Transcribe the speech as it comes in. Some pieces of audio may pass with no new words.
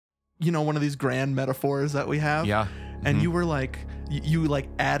one of these grand metaphors that we have. Yeah. And you were like, you like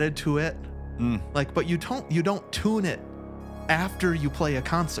added to it. Like, but you don't tune it after you play a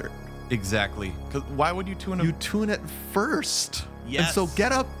concert. Exactly. 'Cause why would you tune it? You tune it first. Yes. And so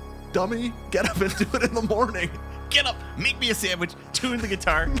get up, dummy. Get up and do it in the morning. Get up, make me a sandwich, tune the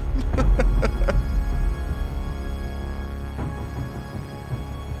guitar.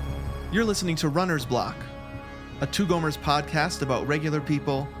 You're listening to Runner's Block, a Two Gomers podcast about regular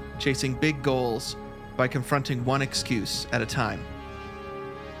people chasing big goals by confronting one excuse at a time.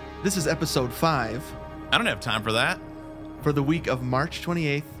 This is episode 5 I don't have time for that. for the week of March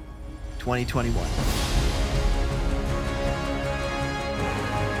 28th, 2021.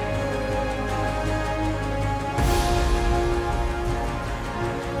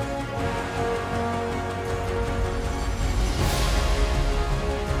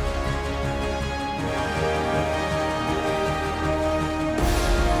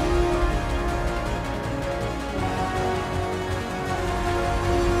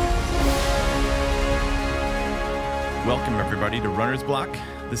 Welcome, everybody, to Runner's Block.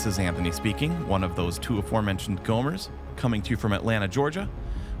 This is Anthony speaking, one of those two aforementioned Gomers, coming to you from Atlanta, Georgia,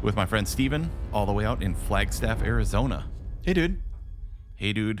 with my friend Steven, all the way out in Flagstaff, Arizona. Hey, dude.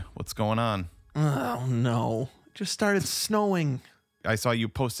 Hey, dude, what's going on? Oh, no. It just started snowing. I saw you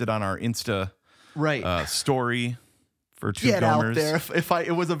posted on our Insta Right. story for Two Get Gomers. out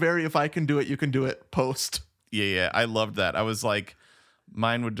there. If I can do it, you can do it post. Yeah, I loved that. I was like,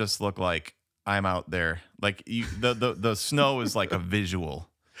 mine would just look like I'm out there. Like the snow is like a visual.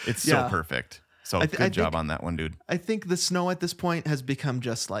 It's so Yeah. perfect. So I good job think- on that one, dude. I think the snow at this point has become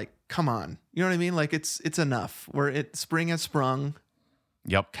just like, come on. You know what I mean? Like it's enough. Spring has sprung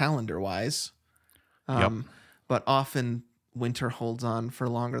Yep. calendar wise. Yep. But often winter holds on for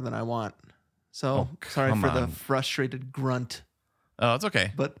longer than I want. So Oh, sorry come for the on. frustrated grunt. Oh, it's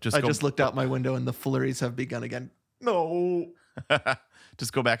okay. But just I go, just looked out my window and the flurries have begun again. No.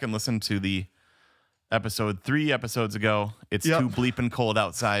 just go back and listen to the episode 3 episodes ago. It's Yep. too bleeping cold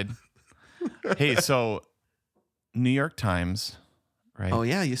outside. Hey, so New York Times, right? Oh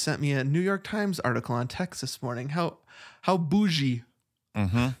yeah, you sent me a New York Times article on text this morning. How bougie.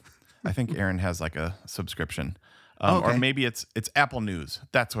 Mm-hmm. I think Aaron has like a subscription. Okay. Or maybe it's Apple News.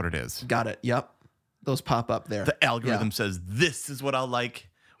 That's what it is. Got it. Yep. Those pop up there. The algorithm Yeah. says this is what I'll like.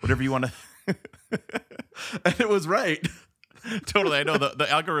 Whatever you want to. And it was right. Totally. I know the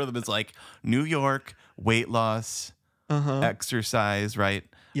algorithm is like New York, weight loss, exercise, right?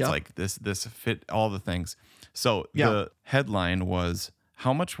 Yep. It's like this fit all the things. So Yeah. the headline was,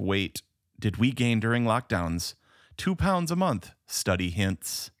 how much weight did we gain during lockdowns? 2 pounds a month. Study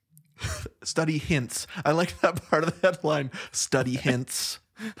hints. Study hints. I like that part of the headline. Study hints.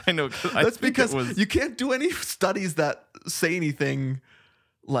 I know. That's because it was, you can't do any studies that say anything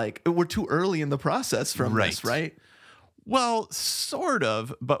like we're too early in the process from this, right? well, sort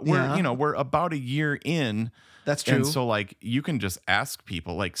of, but we're, Yeah. we're about a year in. That's true. And so like you can just ask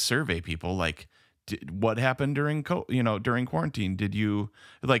people, like survey people, like what happened during during quarantine? Did you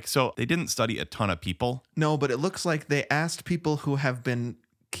so they didn't study a ton of people. No, but it looks like they asked people who have been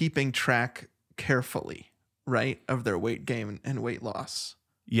keeping track carefully, right, of their weight gain and weight loss.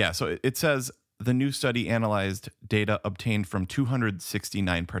 Yeah, so it says the new study analyzed data obtained from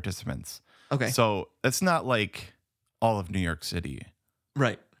 269 participants. Okay. So it's not like all of New York City.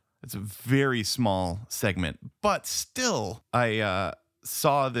 Right. It's a very small segment, but still, I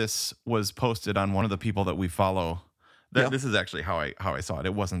saw this was posted on one of the people that we follow. Yeah. This is actually how I saw it.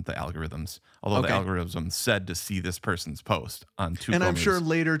 It wasn't the algorithms, although the Okay. algorithm said to see this person's post on Two And I'm Gomers sure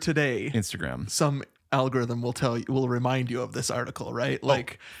later today Instagram. some algorithm will remind you of this article, right?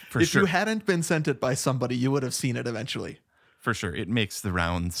 Like for if sure. you hadn't been sent it by somebody, you would have seen it eventually. For sure, it makes the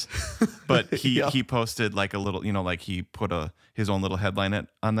rounds. But he Yeah. he posted like a little, like he put his own little headline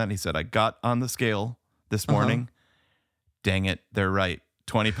on that. He said, "I got on the scale this morning. Dang it, they're right.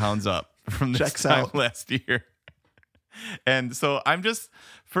 20 pounds up from this Checks time out. last year." And so I'm just,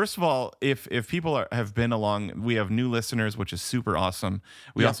 first of all, if people have been along, we have new listeners, which is super awesome.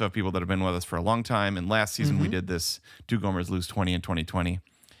 We Yeah. also have people that have been with us for a long time. And last season we did this Two Gomers Lose 20 in 2020.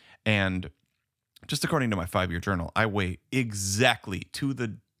 And just according to my 5-year journal, I weigh exactly to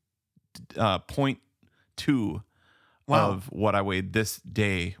the 0.2 Wow. of what I weighed this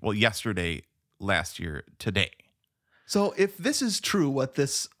day. Well, yesterday, last year, today. So if this is true, what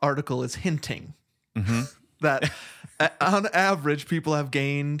this article is hinting, Mm-hmm. that on average people have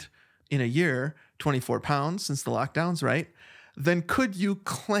gained in a year 24 pounds since the lockdowns, right? Then could you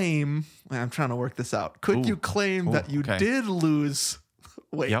claim, I'm trying to work this out. Could Ooh. you claim Ooh, that you okay. did lose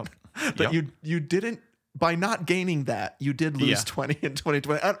weight? Yep. That Yep. you didn't by not gaining that, you did lose Yeah. 20 in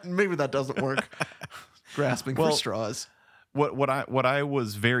 2020. Maybe that doesn't work. Grasping for Well, straws. What I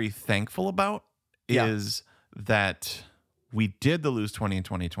was very thankful about Yeah. is that we did the lose 20 in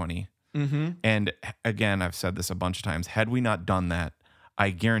 2020. Mm-hmm. And again, I've said this a bunch of times. Had we not done that, I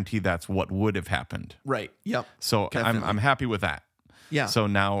guarantee that's what would have happened. Right. Yep. So Definitely. I'm happy with that. Yeah. So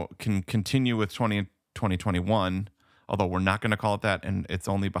now can continue with 2021, although we're not going to call it that, and it's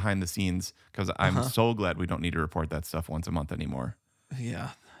only behind the scenes because I'm so glad we don't need to report that stuff once a month anymore. Yeah.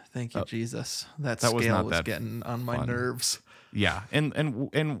 Thank you, Jesus. That was scale not was that getting on my fun. nerves. Yeah,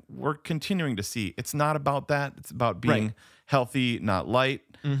 and we're continuing to see it's not about that. It's about being Right. healthy, not light.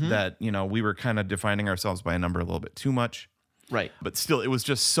 Mm-hmm. That we were kind of defining ourselves by a number a little bit too much. Right. But still, it was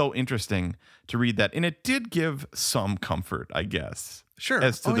just so interesting to read that, and it did give some comfort, I guess, Sure.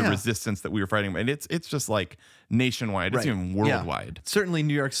 as to Oh, the yeah. resistance that we were fighting. And it's just like nationwide. It's Right. even Yeah. worldwide. Certainly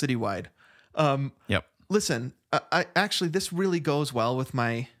New York City wide. Yep. Listen, I actually, this really goes well with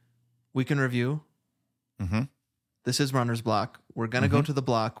my weekend review. Mm-hmm. This is Runner's Block. We're going to go to the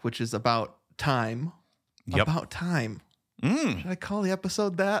block, which is about time. Yep. About time. Mm. Should I call the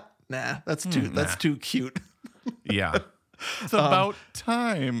episode that? Nah, that's too cute. Yeah. It's about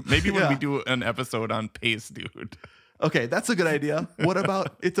time. Maybe when yeah. we do an episode on pace, dude. Okay, that's a good idea. What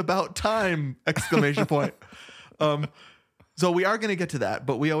about it's about time! Exclamation point. So we are going to get to that,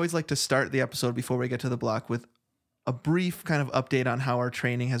 but we always like to start the episode before we get to the block with a brief kind of update on how our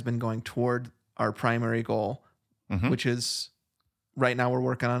training has been going toward our primary goal, which is right now we're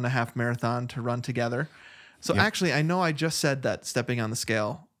working on a half marathon to run together. So actually, I know I just said that stepping on the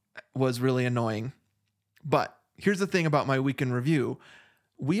scale was really annoying, but here's the thing about my weekend review.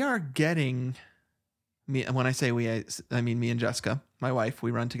 We are getting me. And when I say we, I mean me and Jessica, my wife, we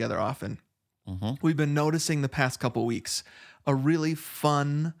run together often. We've been noticing the past couple weeks a really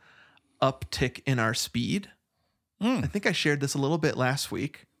fun uptick in our speed. I think I shared this a little bit last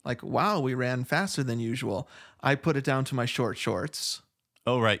week. Like, wow, we ran faster than usual. I put it down to my short shorts.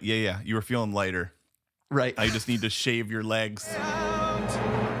 Oh, right. Yeah. You were feeling lighter. Right. I just need to shave your legs.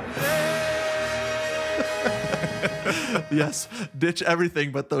 Yes. Ditch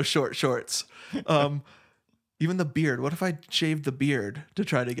everything but those short shorts. Even the beard. What if I shaved the beard to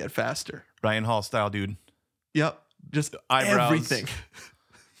try to get faster? Ryan Hall style, dude. Yep. Just Eyebrows. everything.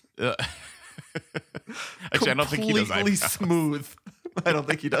 Actually, I don't think he does Completely eyebrows. smooth. I don't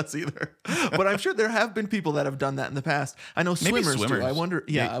think he does either. But I'm sure there have been people that have done that in the past. I know Maybe swimmers do. swimmers. I wonder.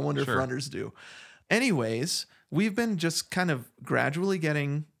 Yeah, Yeah, I wonder sure. if runners do. Anyways, we've been just kind of gradually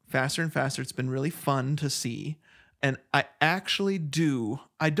getting faster and faster. It's been really fun to see. And I actually do.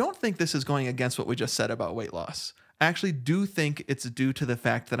 I don't think this is going against what we just said about weight loss. I actually do think it's due to the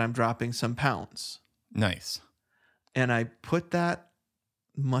fact that I'm dropping some pounds. Nice. And I put that,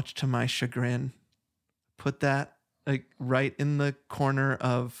 much to my chagrin, put that like right in the corner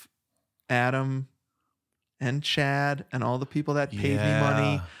of Adam and Chad and all the people that paid me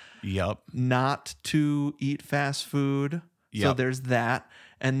money Yep. not to eat fast food. So Yep. there's that.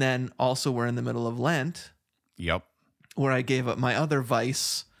 And then also we're in the middle of Lent Yep. where I gave up my other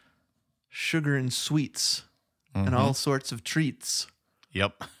vice, sugar and sweets and all sorts of treats.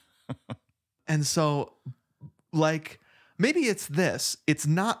 Yep. And so, like, maybe it's this. It's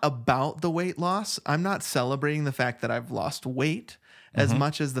not about the weight loss. I'm not celebrating the fact that I've lost weight as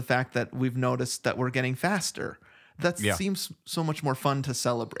much as the fact that we've noticed that we're getting faster. That seems so much more fun to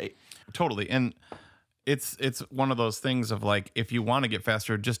celebrate. Totally. And it's one of those things of like, if you want to get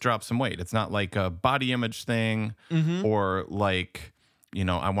faster, just drop some weight. It's not like a body image thing or like,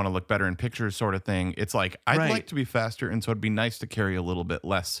 I want to look better in pictures sort of thing. It's like, I'd Right. like to be faster. And so it'd be nice to carry a little bit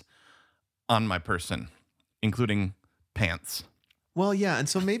less on my person, including pants. Well, yeah. And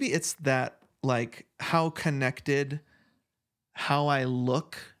so maybe it's that, like, how connected how I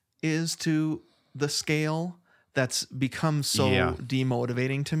look is to the scale that's become so Yeah.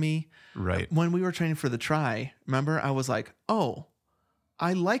 demotivating to me. Right. When we were training for the try, remember, I was like, oh,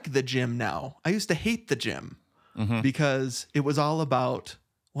 I like the gym now. I used to hate the gym because it was all about,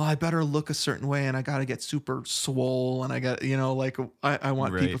 well, I better look a certain way and I got to get super swole and I got, like I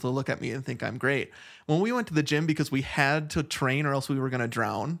want Right. people to look at me and think I'm great. When we went to the gym because we had to train or else we were going to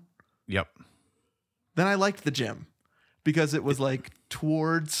drown, Yep. then I liked the gym because it was like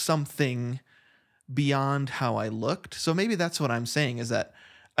towards something beyond how I looked. So maybe that's what I'm saying is that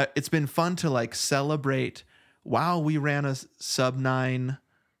it's been fun to like celebrate. Wow, we ran a sub 9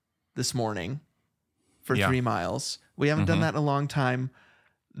 this morning for 3 miles. We haven't done that in a long time.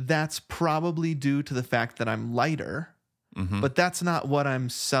 That's probably due to the fact that I'm lighter, but that's not what I'm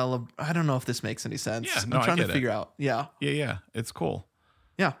I don't know if this makes any sense. Yeah, no, I'm I trying to get it. figure out. Yeah. Yeah. It's cool.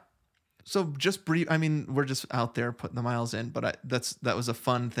 Yeah. So just brief. I mean, we're just out there putting the miles in, but that was a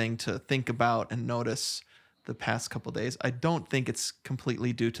fun thing to think about and notice the past couple days. I don't think it's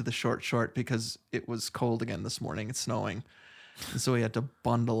completely due to the short because it was cold again this morning. It's snowing, and so we had to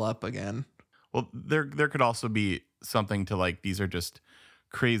bundle up again. Well, there could also be something to like these are just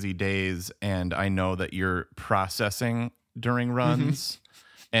crazy days, and I know that you're processing during runs,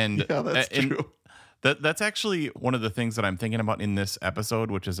 and Yeah, that's true. That's actually one of the things that I'm thinking about in this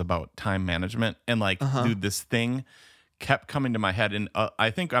episode, which is about time management. And like, dude, this thing kept coming to my head, and I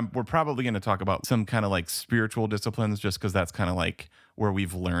think we're probably going to talk about some kind of like spiritual disciplines, just because that's kind of like where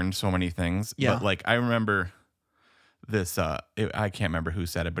we've learned so many things. Yeah. But like, I remember this. I can't remember who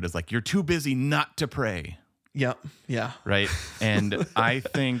said it, but it's like you're too busy not to pray. Yep. Yeah. Right. And I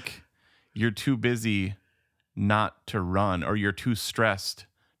think you're too busy not to run, or you're too stressed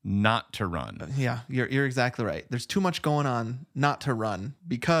not to run. Yeah, you're exactly right. There's too much going on not to run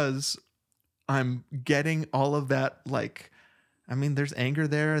because I'm getting all of that. Like, I mean, there's anger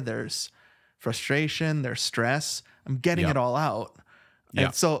there, there's frustration, there's stress. I'm getting it all out. Yeah.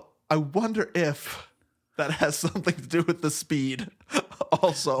 And so I wonder if that has something to do with the speed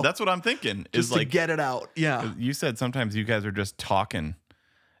also. That's what I'm thinking. Just is to like, get it out. Yeah. you said sometimes you guys are just talking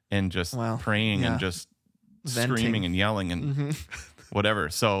and just praying yeah. and just Venting. screaming and yelling and whatever.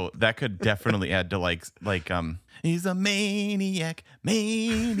 So that could definitely add to like he's a maniac.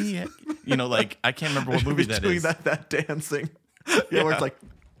 You know, like I can't remember what movie that doing is. that dancing. Yeah, where it's like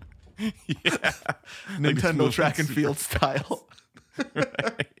Yeah. Nintendo track and field style.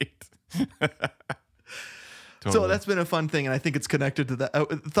 Right. So Totally. that's been a fun thing, and I think it's connected to that. I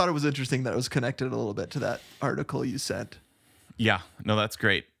thought it was interesting that it was connected a little bit to that article you sent. Yeah, no, that's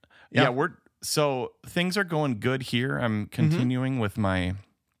great. Yeah. So things are going good here. I'm continuing with my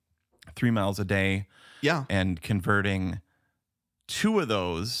 3 miles a day. Yeah. And converting 2 of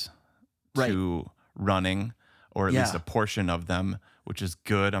those to running, or at least a portion of them, which is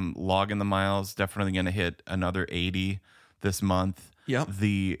good. I'm logging the miles. Definitely going to hit another 80 this month. Yep.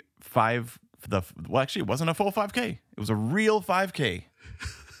 Well, actually, it wasn't a full 5K. It was a real 5K.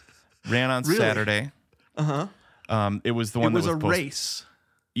 Ran on Really? Saturday. It was the one It was that a was race.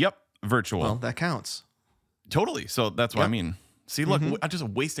 Yep, virtual. Well, that counts. Totally. So that's what I mean. See, look, I'm just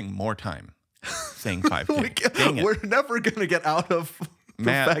wasting more time saying 5K. Dang it. We're never going to get out of the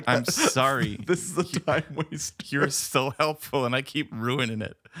Matt, fact that I'm sorry. this is a time waster. You're so helpful, and I keep ruining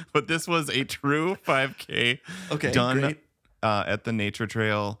it. But this was a true 5K done great. At the nature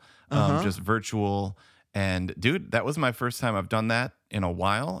trail, just virtual. And dude, that was my first time I've done that in a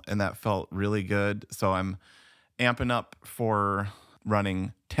while, and that felt really good. So I'm amping up for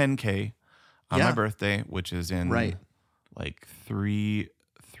running 10K on my birthday, which is in like three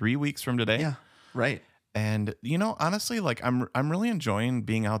weeks from today. Yeah, right. And you know, honestly, like I'm really enjoying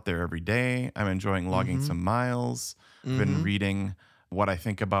being out there every day. I'm enjoying logging some miles. I've been reading what I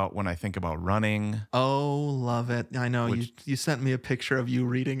think about when I think about running. Oh, love it. I know you sent me a picture of you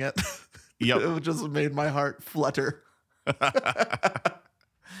reading it. Yep. It just made my heart flutter.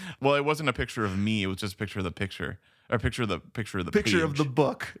 Well, it wasn't a picture of me. It was just a picture of the picture. Or a picture of the picture of the Picture of page. the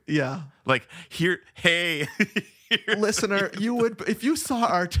book. Yeah. Like here, hey. Listener, you would, if you saw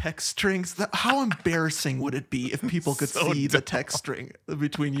our text strings, how embarrassing would it be if people could So see the dumb. text string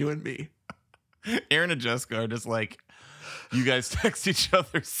between you and me? Aaron and Jessica are just like, you guys text each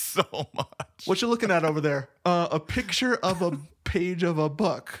other so much. What you looking at over there? A picture of a page of a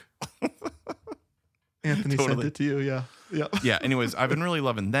book. Anthony sent Totally. it to you. Yeah. Yeah. Yeah. Anyways, I've been really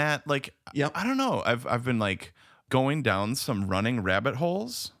loving that. Like, Yep. I don't know. I've been like going down some running rabbit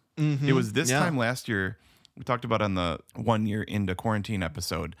holes. It was this time last year. We talked about on the 1 year into quarantine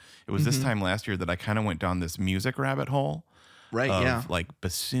episode. It was this time last year that I kind of went down this music rabbit hole. Right. Of Yeah. like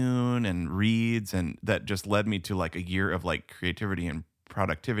bassoon and reeds, and that just led me to like a year of like creativity and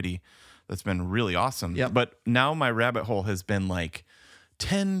productivity that's been really awesome. Yep. But now my rabbit hole has been like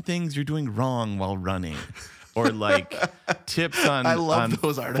 10 things you're doing wrong while running, or like tips on I love on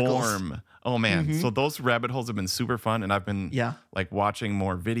those articles. form. Oh man. So those rabbit holes have been super fun, and I've been like watching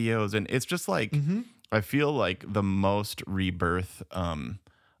more videos, and it's just like I feel like the most rebirth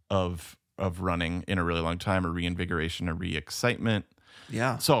of running in a really long time, a reinvigoration, a re-excitement.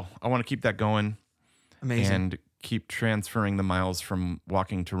 Yeah. So I want to keep that going. Amazing. And keep transferring the miles from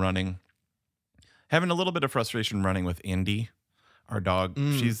walking to running. Having a little bit of frustration running with Indy, our dog.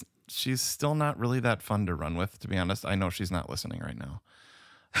 She's still not really that fun to run with, to be honest. I know she's not listening right now.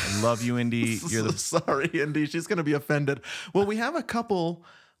 I love you, Indy. You're the Sorry, Indy. She's going to be offended. Well, we have a couple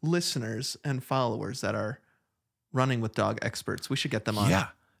listeners and followers that are running with dog experts. We should get them on. Yeah,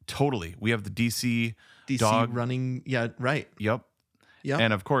 totally. We have the DC DC dog running. Yeah, right. Yep. Yep.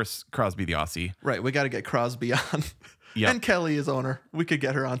 And of course, Crosby the Aussie. Right. We got to get Crosby on. Yep. And Kelly is owner. We could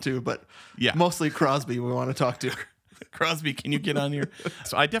get her on too, but Yeah. mostly Crosby we want to talk to. Crosby, can you get on here?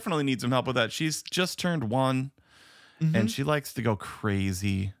 So I definitely need some help with that. She's just turned 1 and she likes to go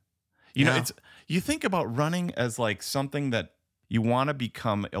crazy. You know, you think about running as like something that you want to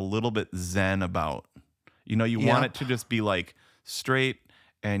become a little bit zen about. You know, you want it to just be like straight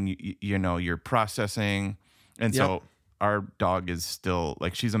and you know, you're processing. And so our dog is still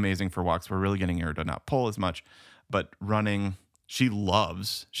like, she's amazing for walks. We're really getting her to not pull as much, but running, she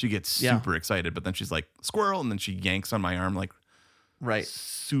gets super excited, but then she's like squirrel. And then she yanks on my arm, like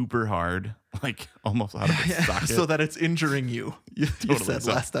super hard, like almost out of its socket. So that it's injuring you. You Totally. said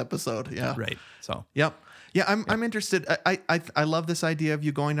last episode. Yeah. Right. So, Yep. Yeah. I'm interested. I love this idea of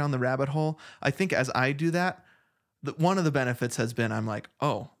you going down the rabbit hole. I think as I do that, one of the benefits has been, I'm like,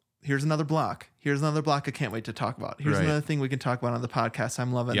 oh, here's another block. Here's another block I can't wait to talk about. Here's another thing we can talk about on the podcast.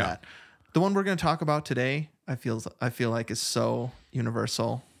 I'm loving that. The one we're going to talk about today, I feel like is so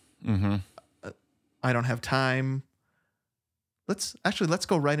universal. mm-hmm. I don't have time. Let's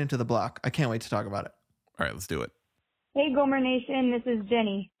go right into the block. I can't wait to talk about it. All right, let's do it. Hey, Gomer Nation, this is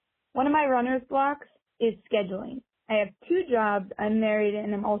Jenny. One of my runner's blocks is scheduling. I have 2 jobs, I'm married,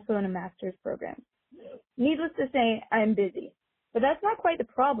 and I'm also in a master's program. Needless to say, I'm busy. But that's not quite the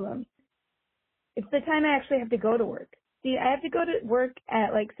problem. It's the time I actually have to go to work. See, I have to go to work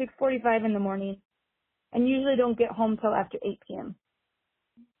at like 6:45 in the morning and usually don't get home till after 8 p.m.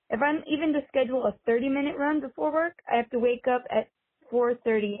 If I'm even to schedule a 30-minute run before work, I have to wake up at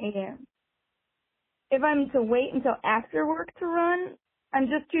 4:30 a.m. If I'm to wait until after work to run, I'm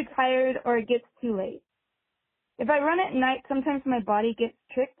just too tired or it gets too late. If I run at night, sometimes my body gets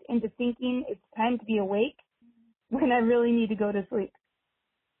tricked into thinking it's time to be awake when I really need to go to sleep.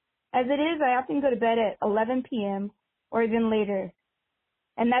 As it is, I often go to bed at 11 p.m. or even later,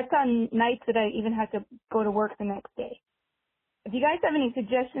 and that's on nights that I even have to go to work the next day. If you guys have any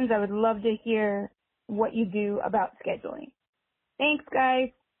suggestions, I would love to hear what you do about scheduling. Thanks, guys.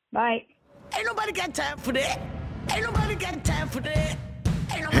 Bye. Ain't nobody got time for that. Ain't nobody got time for that.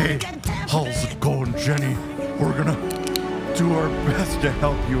 Ain't nobody got time for How's that. it going, Jenny? We're gonna do our best to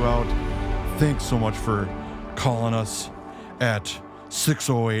help you out. Thanks so much for calling us at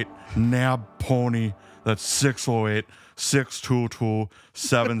 608 NAB Pony. That's 608 622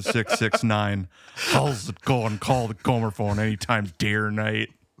 7669. How's it going? Call the Gomer phone anytime, day or night.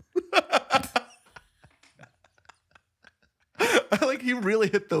 I like he really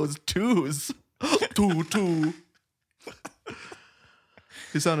hit those twos. Two.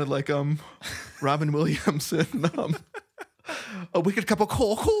 He sounded like Robin Williams in A Wicked Cup of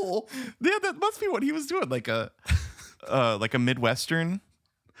Coal. Yeah, that must be what he was doing, like a Midwestern,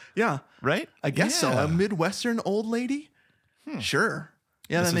 Yeah, right? I guess so. Yeah. A Midwestern old lady. Sure.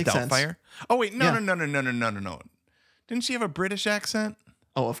 Yeah, that Mrs. makes sense. Doubtfire? Oh wait, no. Didn't she have a British accent?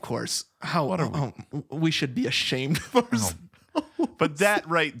 Oh, of course. How? What are we? We should be ashamed of ourselves. But that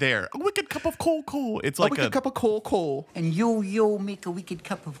right there, a wicked cup of coal. It's A like Wicked Cup of Coal. And yo, make a wicked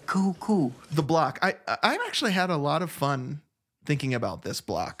cup of cool. The block. I've actually had a lot of fun thinking about this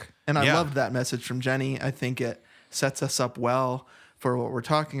block, and I loved that message from Jenny. I think it sets us up well for what we're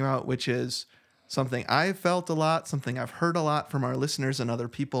talking about, which is something I've felt a lot, something I've heard a lot from our listeners and other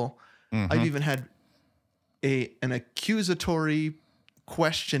people. I've even had an accusatory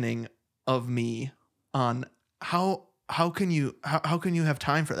questioning of me on how can you have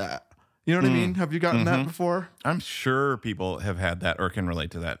time for that? You know what I mean? Have you gotten that before? I'm sure people have had that or can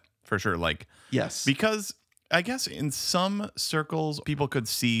relate to that for sure. Like, Yes. because I guess in some circles, people could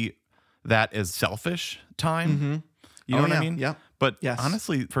see that as selfish time. You know what I mean? Yeah. But Yes.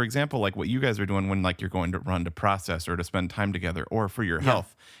 honestly, for example, like what you guys are doing when like you're going to run to process or to spend time together or for your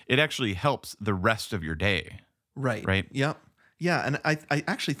health, it actually helps the rest of your day. Right. Right. Yep. Yeah. And I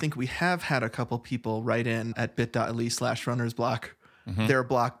actually think we have had a couple people write in at bit.ly/runnersblock, their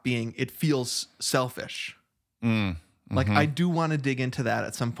block being, it feels selfish. Like I do want to dig into that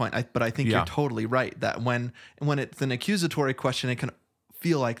at some point. But I think you're totally right that when it's an accusatory question, it can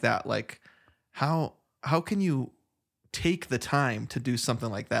feel like that. Like how can you take the time to do something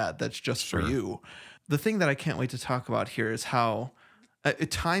like that that's just for you? The thing that I can't wait to talk about here is how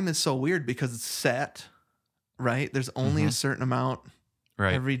time is so weird because it's set, right? There's only a certain amount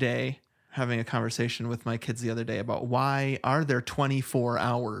every day. Having a conversation with my kids the other day about why are there 24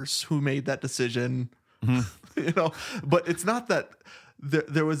 hours? Who made that decision? You know, but it's not that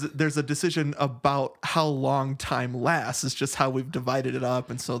there's a decision about how long time lasts. It's just how we've divided it up.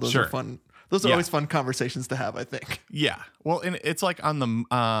 And so those are fun. Those are always fun conversations to have, I think. Yeah. Well, and it's like on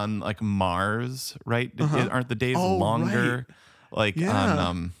like Mars, right? Aren't the days longer? like Yeah.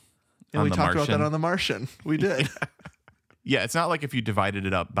 on And we the talked about that Martian. on The Martian. We did. Yeah, it's not like if you divided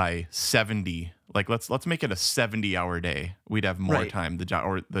it up by 70. Like let's make it a 70-hour day. We'd have more Right. time.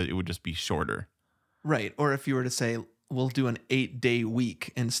 It would just be shorter. Right. Or if you were to say, we'll do an 8-day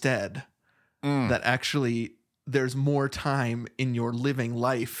week instead, that actually there's more time in your living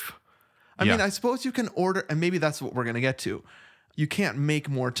life. I Yeah. mean, I suppose you can order, and maybe that's what we're going to get to. You can't make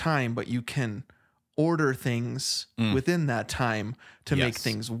more time, but you can order things within that time to make Yes.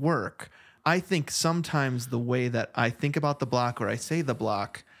 things work. I think sometimes the way that I think about the block or I say the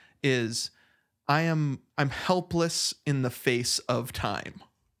block is I'm helpless in the face of time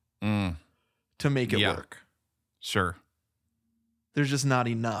to make it Yeah. work. Sure. There's just not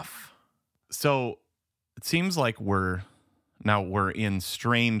enough. So it seems like we're in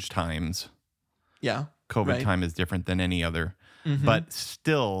strange times. Yeah. COVID Right. time is different than any other, Mhm. but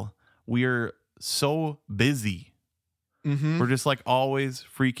still we're so busy. Mhm. We're just like always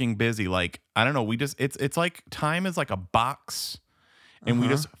freaking busy. Like, I don't know. It's like time is like a box and we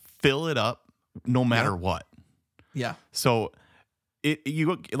just fill it up no matter what. Yeah. So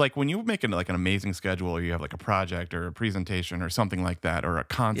you like when you make like an amazing schedule or you have like a project or a presentation or something like that, or a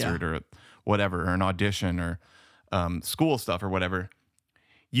concert or whatever, or an audition or school stuff or whatever,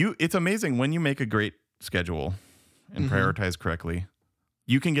 it's amazing when you make a great schedule and prioritize correctly,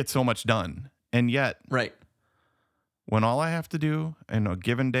 you can get so much done. And yet Right. when all I have to do in a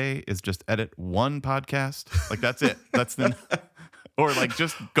given day is just edit one podcast, like that's it. That's the, or like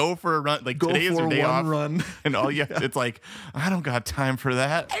just go for a run. Like Go today is for your day one off, run. and all you have, it's like I don't got time for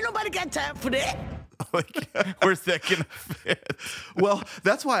that. Ain't nobody got time for that. Like where's that gonna fit? Well,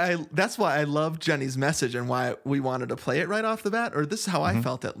 that's why I love Jenny's message and why we wanted to play it right off the bat. Or this is how I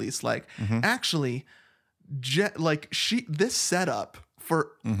felt, at least. Like actually, this setup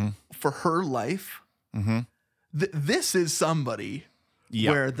for her life. This is somebody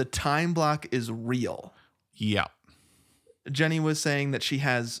Yeah. where the time block is real. Yeah. Jenny was saying that she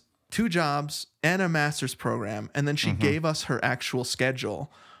has 2 jobs and a master's program, and then she gave us her actual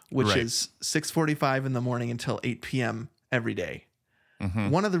schedule, which Right. is 6:45 in the morning until 8 p.m. every day.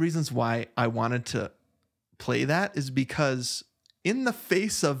 One of the reasons why I wanted to play that is because in the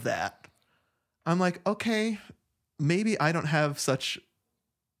face of that, I'm like, okay, maybe I don't have such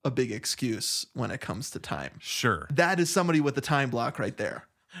a big excuse when it comes to time. Sure. That is somebody with a time block right there.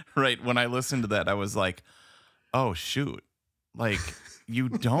 Right. When I listened to that, I was like, oh shoot. Like you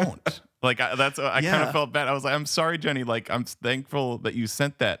don't. Like I kind Yeah. of felt bad. I was like, I'm sorry, Jenny. Like I'm thankful that you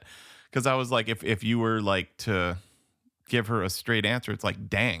sent that. Cause I was like, if you were like to give her a straight answer, it's like,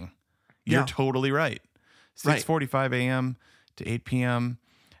 dang, you're Yeah. totally right. Right. 6:45 a.m. to 8 p.m.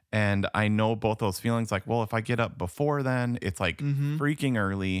 And I know both those feelings. Like, well, if I get up before then, it's like freaking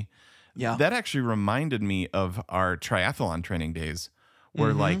early. Yeah. That actually reminded me of our triathlon training days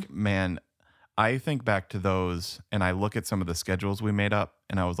where like, man, I think back to those and I look at some of the schedules we made up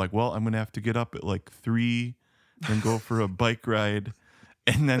and I was like, well, I'm going to have to get up at like 3 and go for a bike ride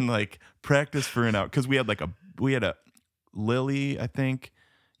and then like practice for an hour. Cause we had a Lily, I think.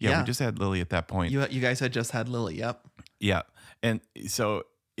 Yeah. Yeah. We just had Lily at that point. You guys had just had Lily. Yep. Yeah. And so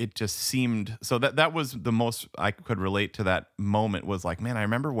it just seemed so that was the most I could relate to that moment was like, man, I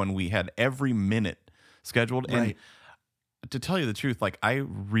remember when we had every minute scheduled. Right. And to tell you the truth, like I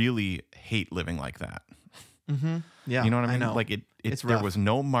really hate living like that. Yeah. You know what I mean? know. Like It's there rough. was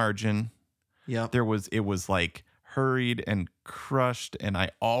no margin. Yep. It was like hurried and crushed. And I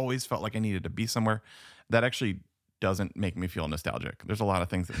always felt like I needed to be somewhere. That actually doesn't make me feel nostalgic. There's a lot of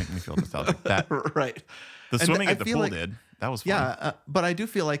things that make me feel nostalgic. That right. the And swimming I at the feel pool like- did. That was fun. Yeah, but I do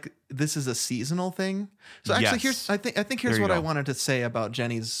feel like this is a seasonal thing. So actually, Yes. I think here's There you what I go. wanted to say about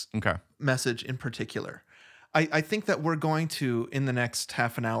Jenny's Okay. message in particular. I think that we're going to, in the next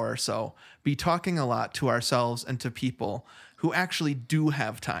half an hour or so, be talking a lot to ourselves and to people who actually do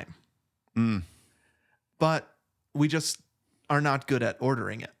have time. But we just are not good at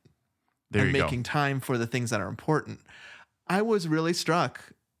ordering it There and you making time for the things that are important. I was really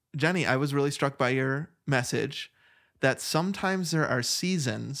struck, Jenny, I was really struck by your message that sometimes there are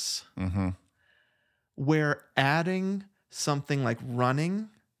seasons where adding something like running,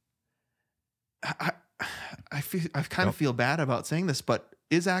 I kind of feel bad about saying this, but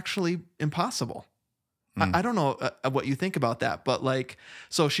is actually impossible. I don't know what you think about that, but like,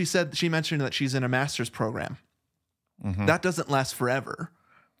 so she mentioned that she's in a master's program. That doesn't last forever,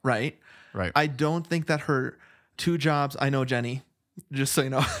 right? Right. I don't think that her 2 jobs, I know Jenny, just so you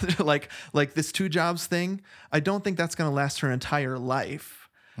know, like this 2 jobs thing, I don't think that's going to last her entire life.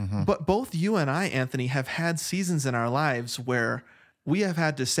 But both you and I, Anthony, have had seasons in our lives where we have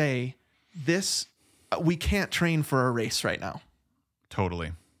had to say this, we can't train for a race right now.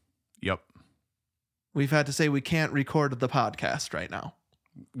 Totally. Yep. We've had to say we can't record the podcast right now.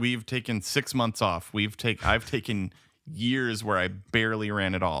 We've taken 6 months off. I've taken years where I barely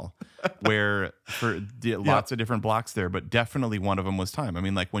ran at all, where lots of different blocks there, but definitely one of them was time. I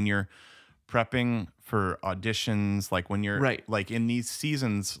mean, like when you're prepping for auditions, like when you're like in these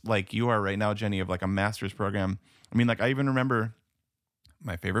seasons, like you are right now, Jenny, of like a master's program. I mean, like I even remember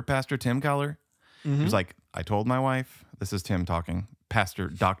my favorite pastor, Tim Keller. He was like, I told my wife, this is Tim talking, Pastor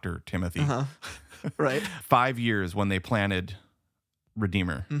Dr. Timothy, Right. 5 years when they planted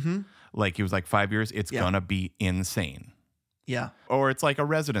Redeemer. Like he was like 5 years, it's gonna be insane. Yeah. Or it's like a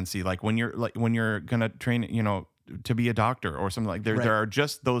residency, like when you're gonna train, you know, to be a doctor or something like there are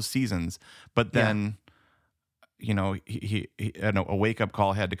just those seasons. But then, you know, he a wake up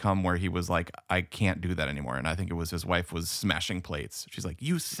call had to come where he was like, I can't do that anymore. And I think it was his wife was smashing plates. She's like,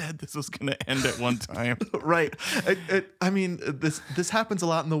 you said this was gonna end at one time. Right. I mean, this happens a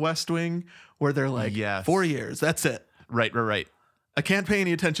lot in the West Wing where they're like, 4 years, that's it. Right. I can't pay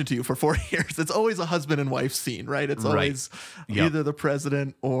any attention to you for 4 years. It's always a husband and wife scene, right? It's always either the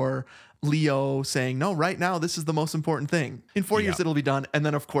president or Leo saying, no, right now, this is the most important thing. In 4 years, it'll be done. And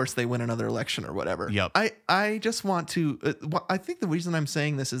then, of course, they win another election or whatever. Yep. I just want to, I think the reason I'm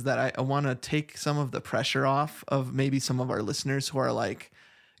saying this is that I want to take some of the pressure off of maybe some of our listeners who are like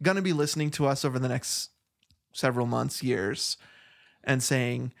going to be listening to us over the next several months, years, and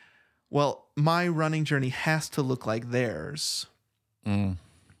saying, well, my running journey has to look like theirs. And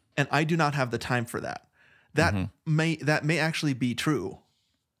I do not have the time for that. That may actually be true.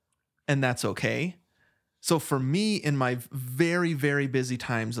 And that's okay. So for me, in my very, very busy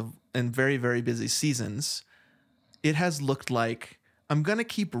times and very, very busy seasons, it has looked like I'm going to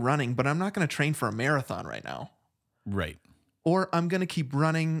keep running, but I'm not going to train for a marathon right now. Right. Or I'm going to keep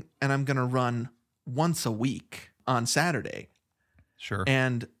running and I'm going to run once a week on Saturday. Sure.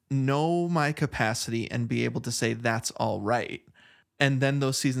 And know my capacity and be able to say that's all right. And then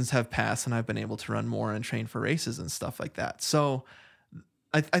those seasons have passed and I've been able to run more and train for races and stuff like that. So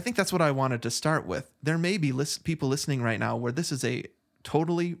I think that's what I wanted to start with. There may be people listening right now where this is a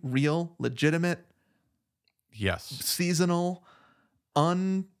totally real, legitimate, seasonal,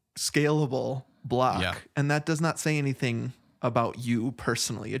 unscalable block. Yeah. And that does not say anything about you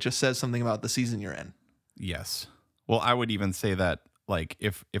personally. It just says something about the season you're in. Yes. Well, I would even say that like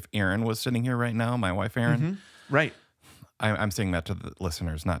if Erin was sitting here right now, my wife, Erin. Right. I'm saying that to the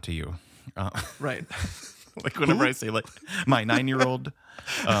listeners, not to you. Right. Like whenever I say like my 9-year-old,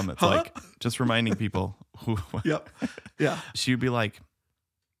 it's like just reminding people who. Yep. Yeah. She'd be like,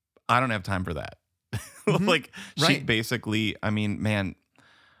 I don't have time for that. Like she basically, I mean, man,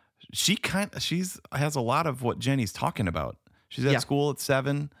 she has a lot of what Jenny's talking about. She's at school at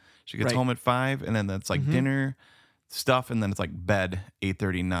 7. She gets home at 5, and then that's like dinner stuff, and then it's like bed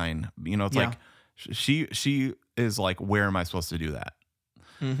 8:30, 9. You know, it's like she is like, where am I supposed to do that?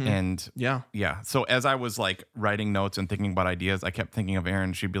 And yeah. So as I was like writing notes and thinking about ideas, I kept thinking of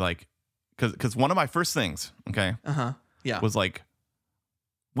Erin. She'd be like, because one of my first things, was like,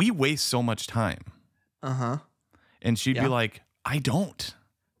 we waste so much time. And she'd be like, I don't.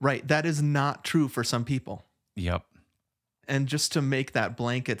 Right. That is not true for some people. Yep. And just to make that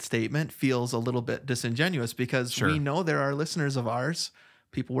blanket statement feels a little bit disingenuous because we know there are listeners of ours,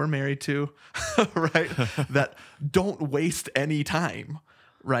 people we're married to, right, that don't waste any time,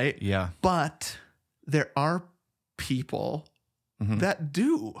 right? Yeah. But there are people that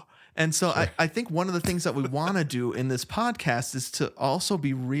do. And so I think one of the things that we want to do in this podcast is to also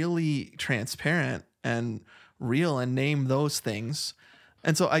be really transparent and real and name those things.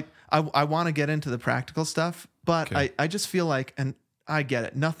 And so I want to get into the practical stuff, but I just feel like, and I get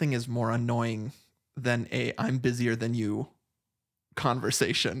it, nothing is more annoying than I'm busier than you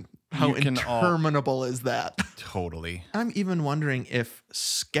conversation. How interminable is that? Totally. I'm even wondering if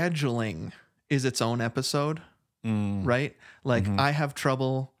scheduling is its own episode, right? Like I have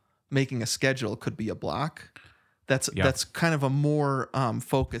trouble making a schedule, could be a block. That's kind of a more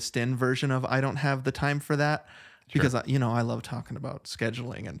focused in version of I don't have the time for that. Because, I love talking about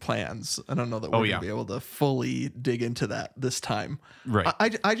scheduling and plans. I don't know that we're going to be able to fully dig into that this time. Right.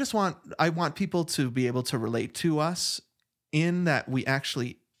 I just want people to be able to relate to us in that we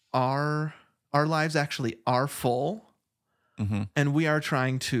actually our lives actually are full and we are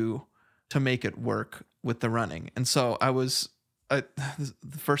trying to make it work with the running. And so the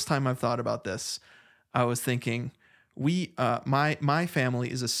first time I've thought about this, I was thinking my family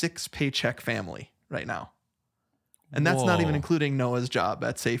is a 6-paycheck family right now. And that's not even including Noah's job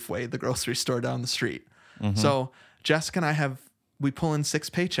at Safeway, the grocery store down the street. So Jessica and I we pull in 6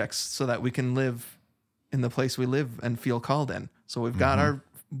 paychecks so that we can live in the place we live and feel called in. So we've got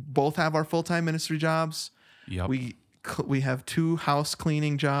both have our full-time ministry jobs. Yep. We have 2 house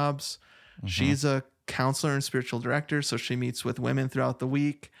cleaning jobs. She's a counselor and spiritual director, so she meets with women throughout the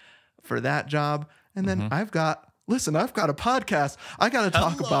week for that job. And then I've got a podcast. I got to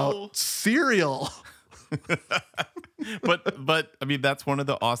talk about cereal. But I mean, that's one of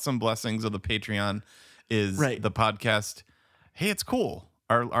the awesome blessings of the Patreon is the podcast. Hey, it's cool.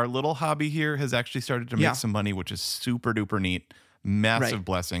 Our little hobby here has actually started to make some money, which is super duper neat. Massive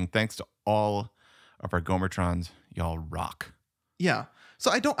blessing. Thanks to all of our Gomertrons. Y'all rock. Yeah.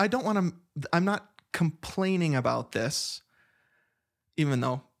 So I don't want to, I'm not complaining about this, even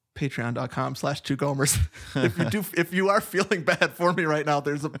though patreon.com/2gomers. if you are feeling bad for me right now,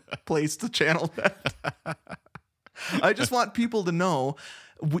 there's a place to channel that. I just want people to know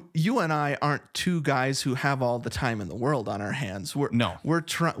you and I aren't 2 guys who have all the time in the world on our hands.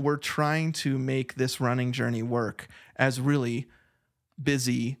 We're trying to make this running journey work as really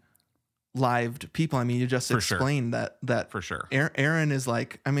busy, lived people. I mean, you just explained that for sure. Aaron is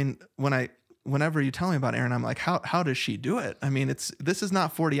like, I mean, whenever you tell me about Aaron, I'm like, how does she do it? I mean, this is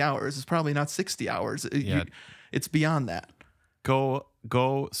not 40 hours. It's probably not 60 hours. It's beyond that. Go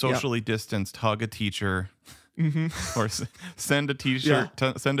socially distanced, hug a teacher, or send a t-shirt,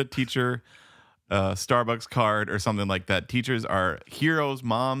 send a teacher Starbucks card or something like that. Teachers are heroes.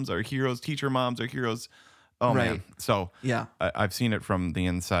 Moms are heroes. Teacher moms are heroes. Oh, man. So I've seen it from the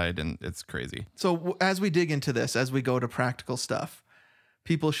inside, and it's crazy. So as we dig into this, as we go to practical stuff,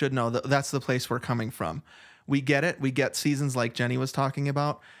 people should know that that's the place we're coming from. We get it. We get seasons like Jenny was talking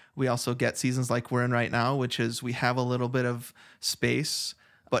about. We also get seasons like we're in right now, which is we have a little bit of space,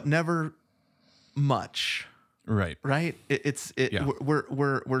 but never much. Right. Right.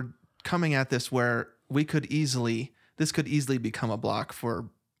 We're coming at this where this could easily become a block for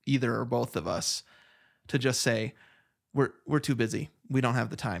either or both of us to just say we're too busy. We don't have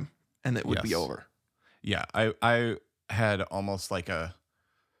the time, and it would be over. Yeah. I had almost like a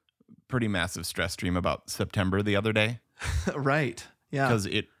pretty massive stress dream about September the other day. Right. Yeah. Because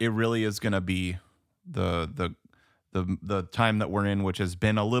it really is going to be the time that we're in, which has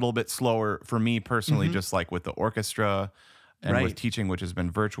been a little bit slower for me personally, just like with the orchestra and with teaching, which has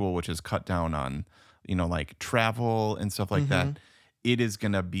been virtual, which has cut down on, like travel and stuff like that. It is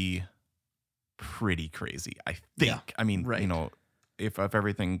going to be pretty crazy, I think. Yeah. I mean, if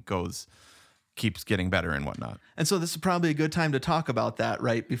everything keeps getting better and whatnot. And so this is probably a good time to talk about that,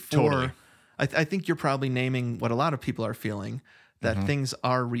 right? Before, totally. I think you're probably naming what a lot of people are feeling, that things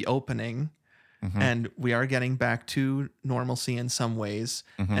are reopening and we are getting back to normalcy in some ways.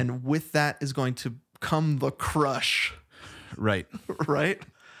 And with that is going to come the crush. Right. Right?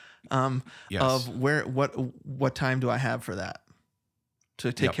 Yes. Of what time do I have for that?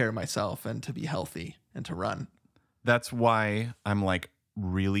 To take care of myself and to be healthy and to run. That's why I'm like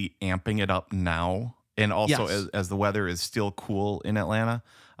really amping it up now. And also as the weather is still cool in Atlanta,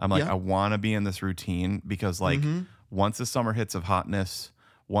 I'm like, I want to be in this routine because like once the summer hits of hotness,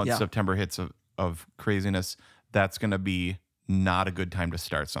 once September hits of craziness, that's going to be not a good time to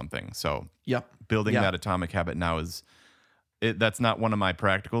start something. So building that atomic habit now that's not one of my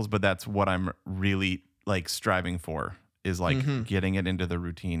practicals, but that's what I'm really like striving for is like getting it into the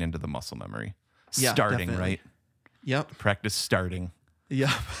routine, into the muscle memory. Starting, definitely. Right? Yep. Practice starting.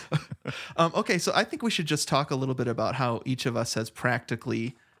 Yeah. Okay, so I think we should just talk a little bit about how each of us has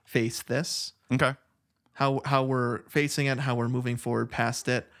practically faced this. Okay. How we're facing it, how we're moving forward past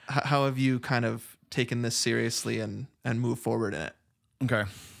it. How have you kind of taken this seriously and moved forward in it? Okay.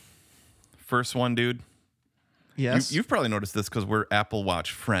 First one, dude. Yes. You've probably noticed this because we're Apple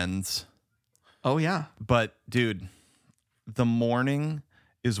Watch friends. Oh, yeah. But, dude, the morning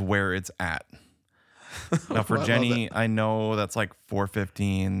is where it's at. Now, for Jenny, I know that's like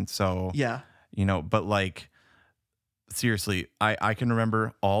 4:15. So, but like, seriously, I can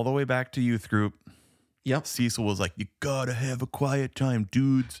remember all the way back to youth group. Yep. Cecil was like, you gotta have a quiet time,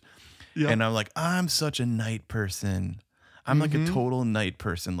 dudes. Yep. And I'm like, I'm such a night person. I'm like a total night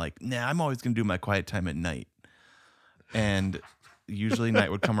person. Like, nah, I'm always gonna do my quiet time at night. And usually night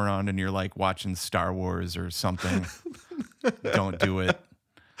would come around and you're like watching Star Wars or something. Don't do it.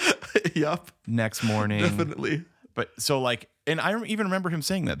 Yep. Next morning. Definitely. But so like, and I even remember him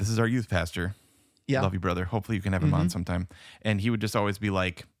saying that. This is our youth pastor. Yeah. Love you, brother. Hopefully you can have him on sometime. And he would just always be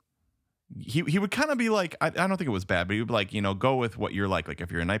like, he would kind of be like, I don't think it was bad, but he would be like, go with what you're like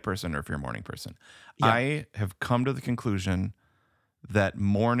if you're a night person or if you're a morning person. Yeah. I have come to the conclusion that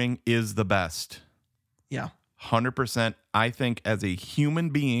morning is the best. Yeah. 100%. I think as a human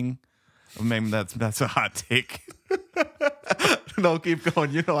being, maybe that's a hot take. No, keep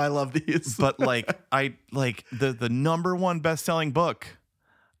going. You know I love these. But like I like the number one best-selling book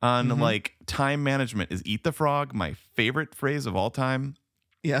on like time management is Eat the Frog, my favorite phrase of all time.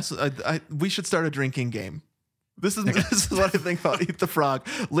 Yes, we should start a drinking game. This is what I think about Eat the Frog.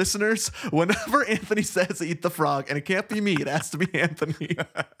 Listeners, whenever Anthony says Eat the Frog, and it can't be me, it has to be Anthony,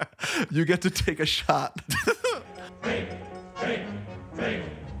 you get to take a shot. 3, 1, 2, 3,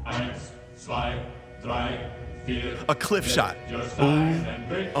 4. A cliff shot.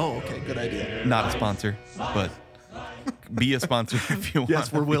 Oh, okay, good idea. Not a sponsor, but be a sponsor if you want.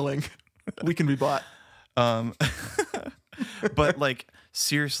 Yes, we're willing. We can be bought. But like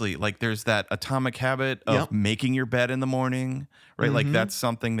seriously, like there's that atomic habit of Yep. making your bed in the morning, right? Like that's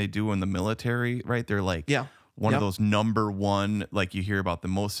something they do in the military, right? They're like Yeah. one Yep. of those number one, like you hear about the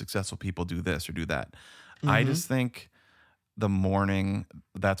most successful people do this or do that. I just think the morning,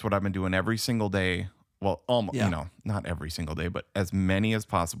 that's what I've been doing every single day. Well, almost, Yeah. you know, not every single day, but as many as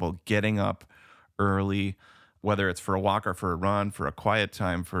possible, getting up early, whether it's for a walk or for a run, for a quiet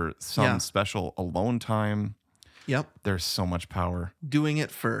time, for some Yeah. special alone time. Yep. There's so much power. Doing it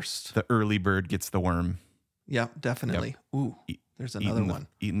first. The early bird gets the worm. Yep, definitely. Ooh, there's another one.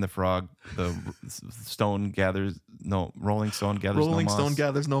 Eating the frog. The stone gathers. No, Rolling Stone gathers. Rolling no moss. Stone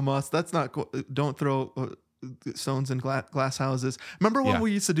gathers no moss. That's not. Don't throw stones in glass houses. Remember when Yeah.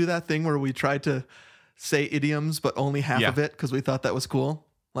 we used to do that thing where we tried to say idioms, but only half Yeah. of it because we thought that was cool?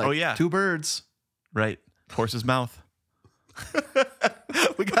 Like, Oh, yeah. 2 birds. Right. Horse's mouth.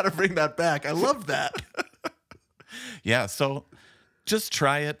 We got to bring that back. I love that. Yeah. So just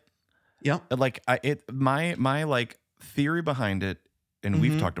try it. Yep. Like my like theory behind it, and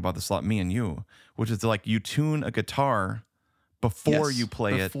we've talked about this a lot, me and you, which is like you tune a guitar before Yes, you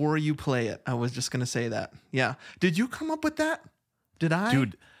play it. Before you play it. I was just going to say that. Yeah. Did you come up with that? Did I?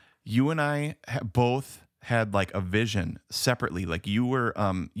 Dude, you and I both had like a vision separately. Like you were,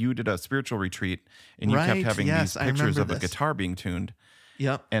 you did a spiritual retreat and you kept Right, having yes, these I pictures remember of a this. guitar being tuned.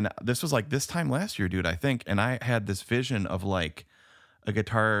 Yep. And this was like this time last year, dude, I think. And I had this vision of like a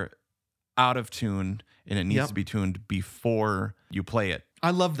guitar out of tune and it needs Yep. to be tuned before you play it. I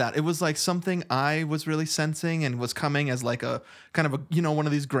love that. It was like something I was really sensing and was coming as like a kind of a, you know, one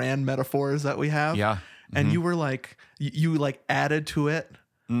of these grand metaphors that we have. Yeah. And you were like, you like added to it.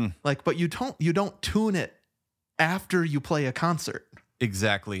 Like, but you don't tune it after you play a concert.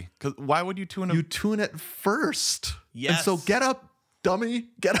 Exactly. Because why would you tune a You tune it first. Yes. And so get up, dummy.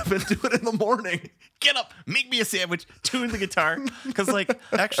 Get up and do it in the morning. get up, make me a sandwich, tune the guitar? Because like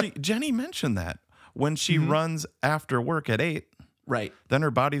actually Jenny mentioned that when she runs after work at 8, Right. then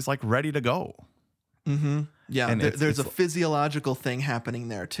her body's like ready to go. Yeah, And there's it's a physiological thing happening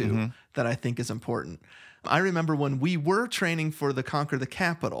there too that I think is important. I remember when we were training for the Conquer the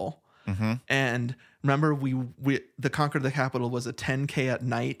Capital, and remember the Conquer the Capital was a 10K at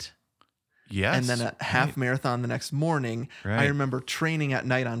night Yes. and then a half marathon the next morning. I Right. remember training at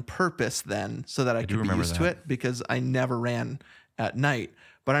night on purpose then so that I do could be remember used to that. it because I never ran at night.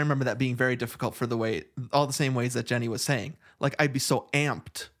 But I remember that being very difficult for all the same ways that Jenny was saying. Like I'd be so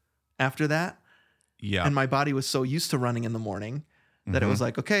amped after that. Yeah. And my body was so used to running in the morning that it was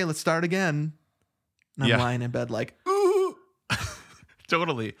like, okay, let's start again. And I'm Yeah. lying in bed like, ooh.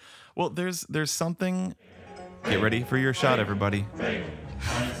 Totally. Well, there's something. Get ready for your shot, everybody.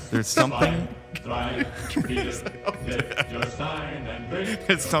 There's something.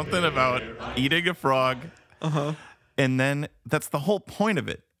 It's something about eating a frog. And then that's the whole point of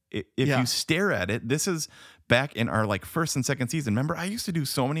it. If Yeah. you stare at it, this is back in our like first and second season. Remember, I used to do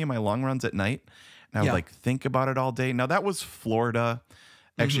so many of my long runs at night, and I would Yeah. like think about it all day. Now that was Florida.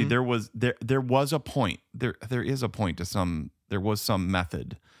 Actually, there was a point. There is a point to some. There was some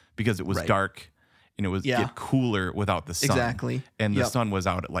method because it was Right. dark and it was Yeah. get cooler without the sun. Exactly. And the Yep. sun was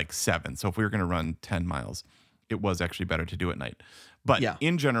out at like 7. So if we were going to run 10 miles, it was actually better to do it at night. But Yeah.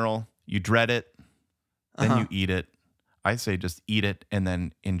 in general, you dread it, then you eat it. I say just eat it and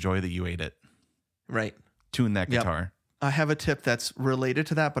then enjoy that you ate it. Right. Tune that Yep. guitar. I have a tip that's related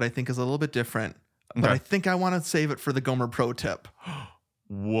to that, but I think is a little bit different. But Okay. I think I want to save it for the Gomer Pro tip.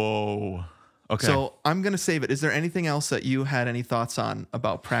 Whoa. Okay. So I'm going to save it. Is there anything else that you had any thoughts on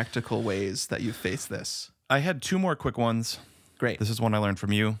about practical ways that you face this? I had 2 more quick ones. Great. This is one I learned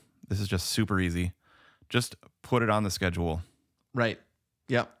from you. This is just super easy. Just put it on the schedule. Right.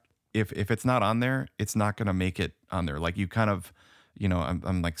 Yep. If it's not on there, it's not going to make it on there. Like you kind of, you know,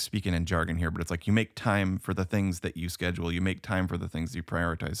 I'm like speaking in jargon here, but it's like you make time for the things that you schedule. You make time for the things you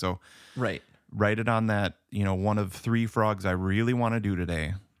prioritize. So Right. write it on that, you know, one of 3 frogs I really want to do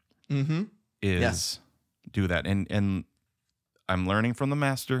today Mm-hmm. is Yes. do that. And I'm learning from the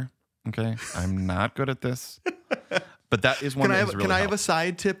master. Okay. I'm not good at this, But that is one Can I that have has really can I have a helped.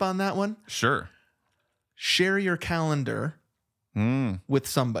 side tip on that one? Sure. Share your calendar with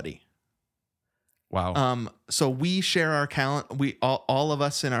somebody. Wow. So we share our calendar. We all of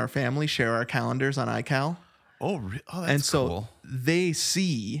us in our family share our calendars on iCal, that's and so cool. they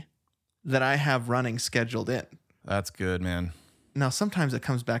see that I have running scheduled in. That's good, man. Now, sometimes it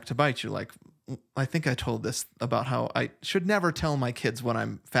comes back to bite you. Like, I think I told this about how I should never tell my kids what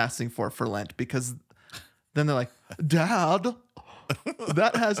I'm fasting for Lent, because then they're like, Dad,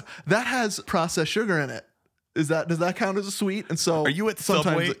 that has processed sugar in it. Does that count as a sweet? And so Are you at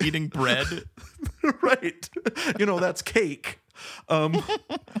sometimes Subway eating bread? right. That's cake.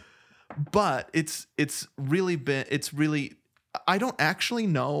 But it's really, I don't actually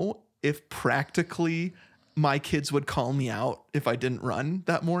know if practically my kids would call me out if I didn't run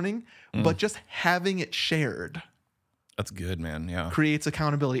that morning, but just having it shared That's good, man. Yeah. creates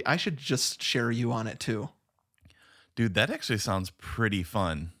accountability. I should just share you on it too. Dude, that actually sounds pretty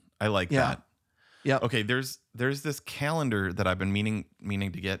fun. I like Yeah. that. Yeah. Okay, there's this calendar that I've been meaning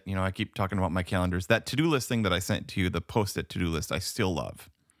to get. I keep talking about my calendars. That to-do list thing that I sent to you, the Post-it to-do list, I still love.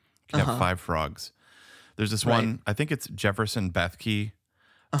 You can have 5 frogs. There's this one, I think it's Jefferson Bethke.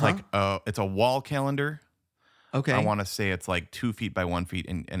 It's like it's a wall calendar. Okay. I want to say it's like 2 feet by 1 feet,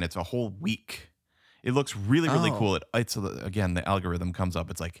 and it's a whole week. It looks really, really cool. It's again, the algorithm comes up.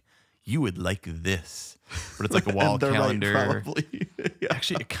 It's like, you would like this, but it's like a wall And they're right, calendar. probably. Yeah.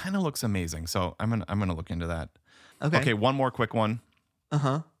 Actually, it kind of looks amazing. So I'm gonna look into that. Okay. One more quick one.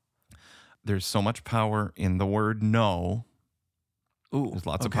 There's so much power in the word no. Ooh. There's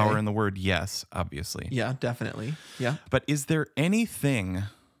lots of power in the word yes, obviously. Yeah, definitely. Yeah. But is there anything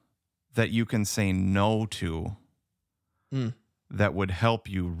that you can say no to that would help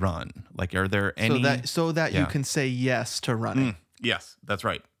you run? Like, are there any? So that you Yeah. can say yes to running. Yes, that's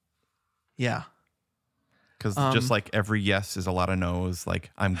right. Yeah. Because just like every yes is a lot of no's.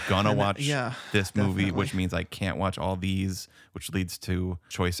 Like, I'm gonna watch this movie, definitely. which means I can't watch all these, which leads to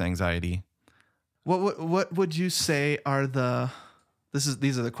choice anxiety. What would you say are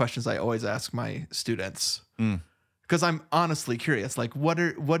these are the questions I always ask my students, because I'm honestly curious. Like, what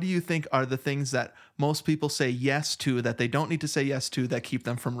do you think are the things that most people say yes to that they don't need to say yes to that keep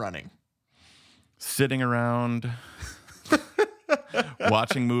them from running? Sitting around,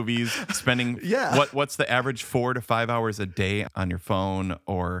 watching movies, spending what's the average 4 to 5 hours a day on your phone,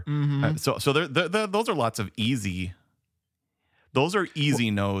 or so those are lots of easy. Those are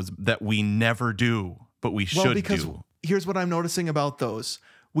easy no's that we never do, but we should do. Here's what I'm noticing about those.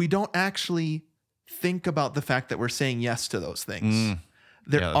 We don't actually think about the fact that we're saying yes to those things.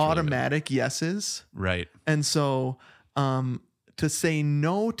 They're that's really automatic yeses. Right. And so to say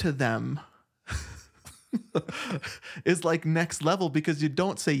no to them is like next level, because you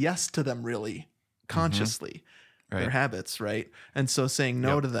don't say yes to them really consciously. Right. They're habits, right? And so saying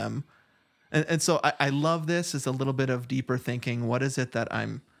no to them. And so I love this as a little bit of deeper thinking. What is it that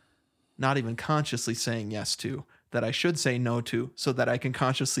I'm not even consciously saying yes to that I should say no to, so that I can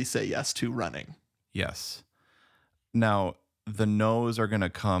consciously say yes to running? Yes. Now, the no's are going to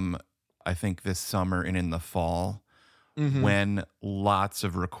come, I think, this summer and in the fall when lots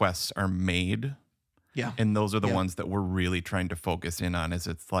of requests are made. Yeah. And those are the ones that we're really trying to focus in on. Is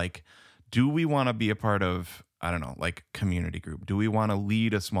it's like, do we want to be a part of, I don't know, like community group? Do we want to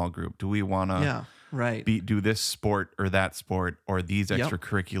lead a small group? Do we want to do this sport or that sport or these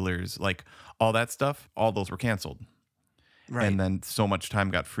extracurriculars? Like all that stuff, all those were canceled. Right. And then so much time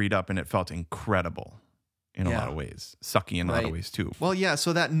got freed up, and it felt incredible in a lot of ways, sucky in a lot of ways too. Well, yeah.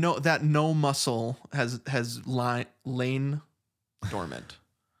 So that no muscle has lain dormant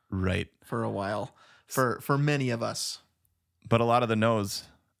Right. for a while for many of us. But a lot of the no's,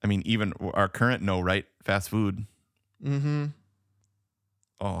 I mean, even our current no, right? Fast food.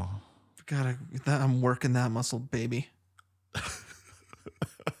 Oh. I'm working that muscle, baby.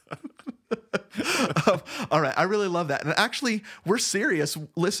 All right. I really love that. And actually, we're serious.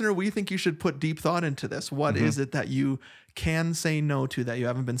 Listener, we think you should put deep thought into this. What is it that you can say no to that you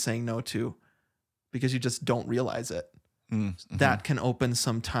haven't been saying no to because you just don't realize it? That can open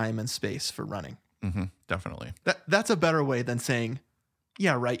some time and space for running. Definitely. That's a better way than saying,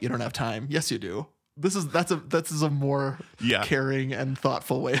 yeah, right, you don't have time. Yes, you do. This is a more caring and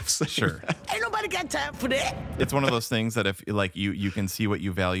thoughtful way of saying that. Ain't nobody got time for that. It's one of those things that if like you can see what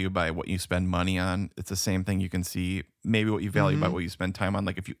you value by what you spend money on. It's the same thing you can see maybe what you value by what you spend time on.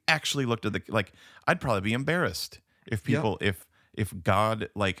 Like if you actually looked at I'd probably be embarrassed if people if God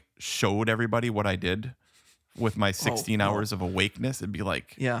like showed everybody what I did with my 16 hours of awakeness. It'd be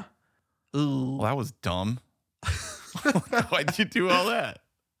like, ooh, well, that was dumb. Why'd you do all that?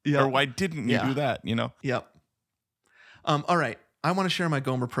 Yeah. Or why didn't you do that? You know? Yep. All right. I want to share my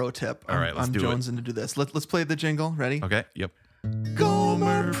Gomer Pro tip. All right, let's I'm do it. jonesing to do this. Let's play the jingle. Ready? Okay. Yep.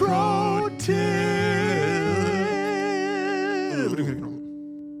 Gomer Pro tip.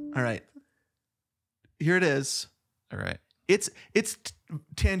 All right. Here it is. All right. It's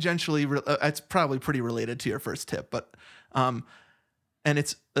tangentially it's probably pretty related to your first tip, but and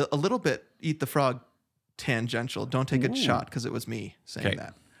it's a little bit eat the frog tangential. Don't take a shot because it was me saying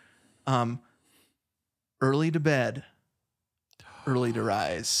that. Early to bed, early to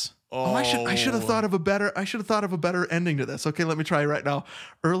rise. Oh, I should have thought of a better ending to this. Okay, let me try right now.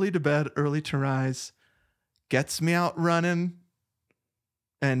 Early to bed, early to rise, gets me out running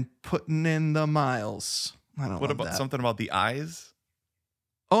and putting in the miles. I don't know. What about something about the eyes?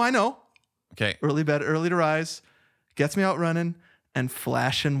 Oh, I know. Okay. Early bed, early to rise, gets me out running and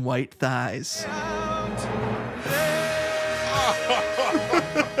flashing white thighs.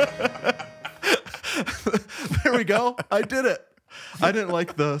 There we go. I did it. I didn't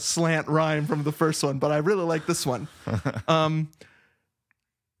like the slant rhyme from the first one, but I really like this one.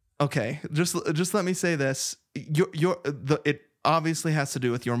 Okay, just let me say this. It obviously has to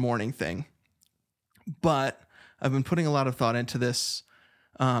do with your morning thing, but I've been putting a lot of thought into this.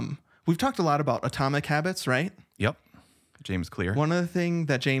 We've talked a lot about atomic habits, right? Yep. James Clear. One other thing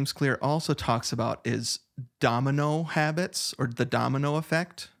that James Clear also talks about is domino habits or the domino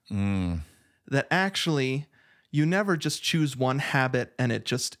effect. That actually you never just choose one habit and it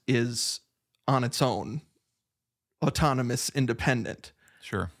just is on its own, autonomous, independent.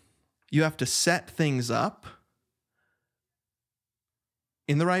 Sure. You have to set things up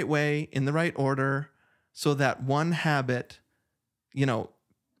in the right way, in the right order, so that one habit,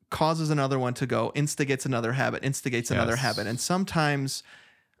 causes another one to go, instigates another habit, another habit. And sometimes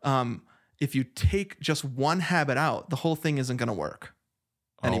if you take just one habit out, the whole thing isn't going to work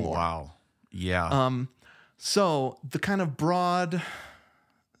anymore. Oh, wow. Yeah. So the kind of broad,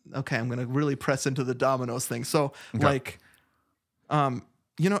 okay, I'm going to really press into the dominoes thing. So we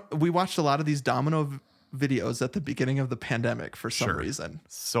watched a lot of these domino videos at the beginning of the pandemic for some reason.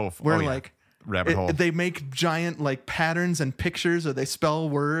 So rabbit hole. They make giant patterns and pictures, or they spell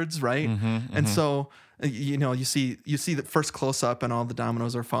words, right? And so you see the first close up and all the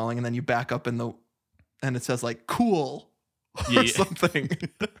dominoes are falling, and then you back up and it says cool or something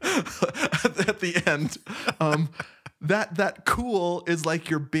at the end. That cool is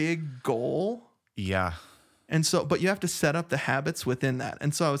your big goal. Yeah. And so, but you have to set up the habits within that.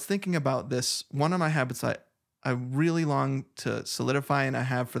 And so I was thinking about this. One of my habits I really long to solidify, and I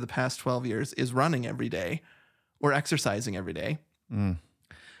have for the past 12 years, is running every day or exercising every day.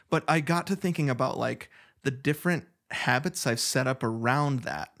 But I got to thinking about the different habits I've set up around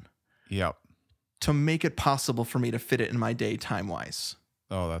that. Yep. To make it possible for me to fit it in my day time-wise.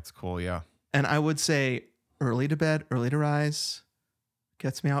 Oh, that's cool. Yeah. And I would say early to bed, early to rise,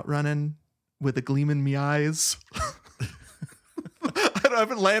 gets me out running with a gleam in me eyes. I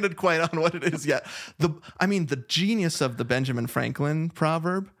haven't landed quite on what it is yet. The genius of the Benjamin Franklin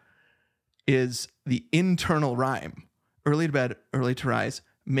proverb is the internal rhyme. Early to bed, early to rise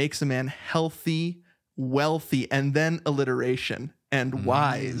makes a man healthy, wealthy, and then alliteration and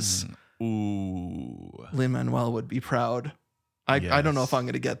wise. Ooh. Lin-Manuel would be proud. I don't know if I'm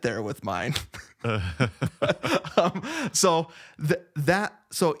going to get there with mine. So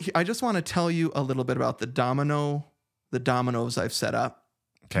I just want to tell you a little bit about the dominoes I've set up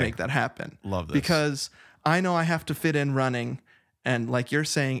to make that happen. Love this. Because I know I have to fit in running, and like you're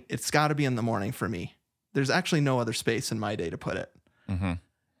saying, it's got to be in the morning for me. There's actually no other space in my day to put it.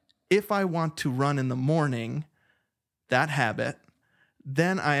 If I want to run in the morning, that habit,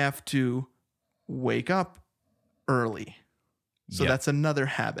 then I have to wake up early. So that's another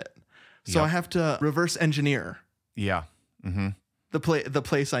habit. So I have to reverse engineer. Yeah. The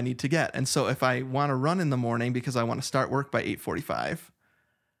place I need to get. And so if I want to run in the morning because I want to start work by 8:45,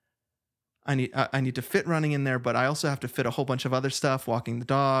 I need to fit running in there, but I also have to fit a whole bunch of other stuff, walking the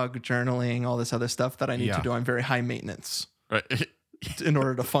dog, journaling, all this other stuff that I need to do. I'm very high maintenance. Right. In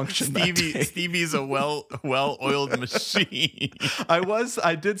order to function that day. Stevie's a well-oiled machine.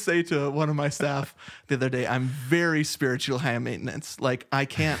 I did say to one of my staff the other day, I'm very spiritual high maintenance.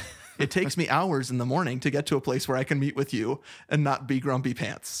 It takes me hours in the morning to get to a place where I can meet with you and not be grumpy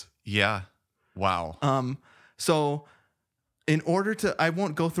pants. Yeah. Wow. So I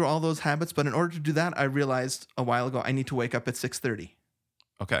won't go through all those habits, but in order to do that, I realized a while ago, I need to wake up at 6:30.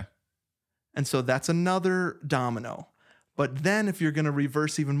 Okay. And so that's another domino. But then if you're going to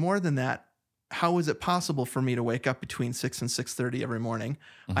reverse even more than that, how is it possible for me to wake up between 6 and 6:30 every morning?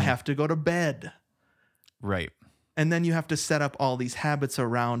 I have to go to bed. Right. And then you have to set up all these habits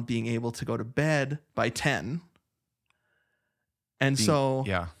around being able to go to bed by 10. And so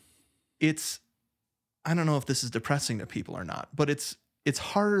yeah. it's, I don't know if this is depressing to people or not, but it's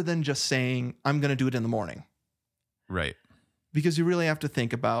harder than just saying, I'm going to do it in the morning. Right. Because you really have to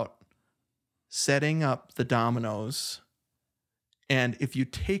think about setting up the dominoes. And if you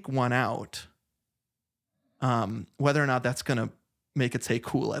take one out, whether or not that's going to make it say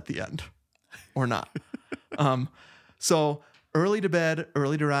cool at the end or not. So early to bed,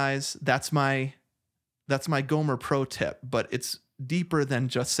 early to rise. That's my Gomer pro tip, but it's deeper than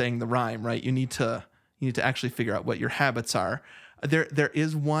just saying the rhyme, right? You need to actually figure out what your habits are. There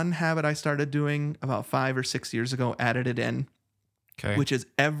is one habit I started doing about 5 or 6 years ago, added it in, Okay. which is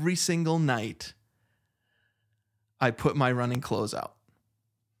every single night I put my running clothes out.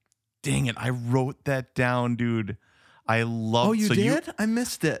 Dang it. I wrote that down, dude. I love Oh, you so did? I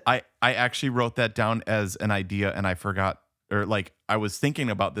missed it. I actually wrote that down as an idea and I forgot, or like I was thinking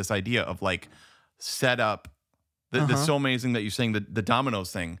about this idea of like set up. It's so amazing that you're saying the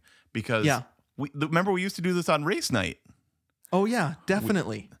dominoes thing because remember we used to do this on race night. Oh, yeah,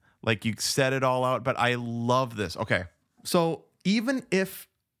 definitely. Like you set it all out, but I love this. Okay. So even if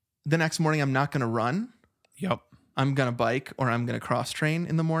the next morning I'm not going to run, Yep. I'm going to bike or I'm going to cross train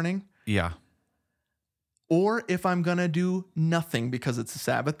in the morning, Yeah. or if I'm going to do nothing because it's a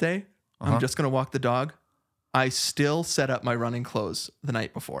Sabbath day, I'm just going to walk the dog, I still set up my running clothes the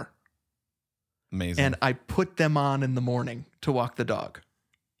night before. Amazing. And I put them on in the morning to walk the dog.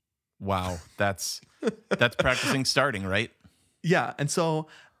 Wow. That's practicing starting, right? Yeah. And so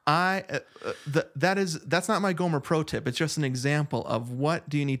that's not my Gomer pro tip. It's just an example of what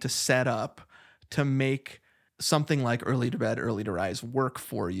do you need to set up to make something like early to bed, early to rise work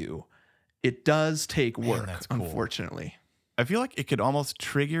for you. It does take work, that's cool. unfortunately. I feel like it could almost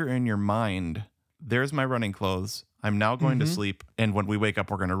trigger in your mind, there's my running clothes. I'm now going to sleep. And when we wake up,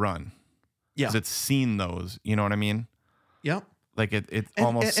 we're going to run. Yeah. Because it's seen those. You know what I mean? Yep. Like it's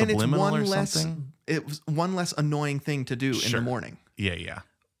almost subliminal or something. It was one less annoying thing to do in Sure. the morning. Yeah.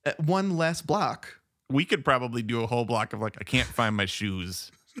 One less block. We could probably do a whole block of like, I can't find my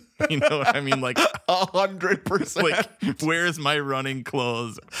shoes. You know what I mean? Like 100%. like, where's my running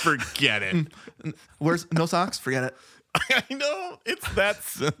clothes? Forget it. Where's no socks? Forget it. I know it's that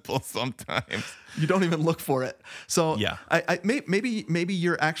simple sometimes. You don't even look for it. So Yeah. maybe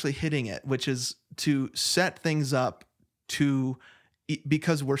you're actually hitting it, which is to set things up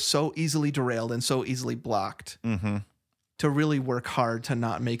because we're so easily derailed and so easily blocked to really work hard to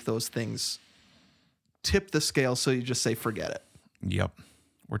not make those things tip the scale. So you just say, forget it. Yep.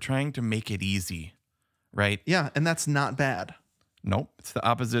 We're trying to make it easy, right? Yeah. And that's not bad. Nope. It's the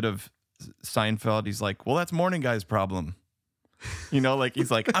opposite of Seinfeld. He's like, well, that's morning guy's problem. You know, like he's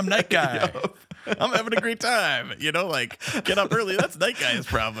like, I'm night guy. I'm having a great time. You know, like get up early. That's night guy's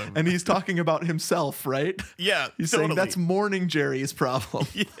problem. And he's talking about himself, right? Yeah, He's totally. saying that's morning Jerry's problem.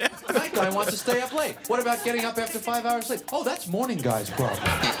 Night guy wants to stay up late. What about getting up after 5 hours sleep? Oh, that's morning guy's problem.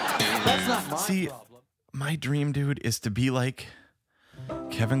 That's not my See, problem. my dream, dude, is to be like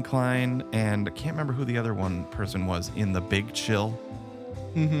Kevin Kline and I can't remember who the other one person was in The Big Chill.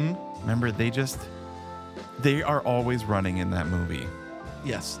 Remember, they are always running in that movie.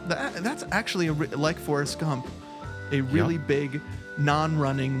 Yes. That's actually like Forrest Gump, a really big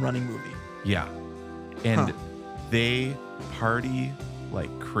non-running movie. Yeah. And they party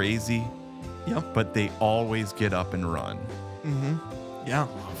like crazy. Yep. But they always get up and run. Yeah.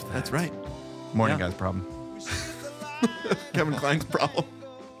 That's right. Morning Yeah. guy's problem. Kevin Kline's problem.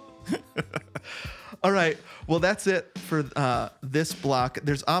 All right. Well, that's it for this block.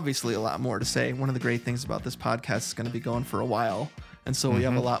 There's obviously a lot more to say. One of the great things about this podcast is going to be going for a while. And so we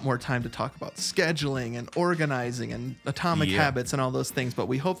have a lot more time to talk about scheduling and organizing and atomic habits and all those things. But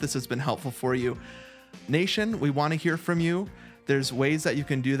we hope this has been helpful for you. Nation, we want to hear from you. There's ways that you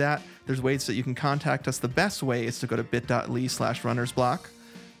can do that. There's ways that you can contact us. The best way is to go to bit.ly/runnersblock.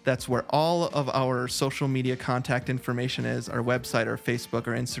 That's where all of our social media contact information is, our website, our Facebook,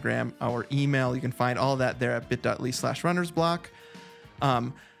 our Instagram, our email. You can find all that there at bit.ly/runnersblock.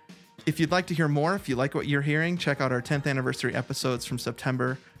 If you'd like to hear more, if you like what you're hearing, check out our 10th anniversary episodes from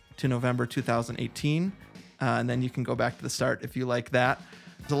September to November 2018. And then you can go back to the start if you like that.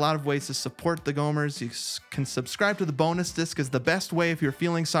 There's a lot of ways to support the Gomers. You can subscribe to the bonus disc is the best way if you're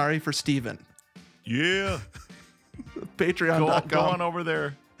feeling sorry for Steven. Yeah. Patreon.com. Go on over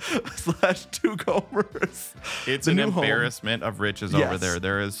there. /2Gomers. It's The an new home. embarrassment of riches over Yes. there.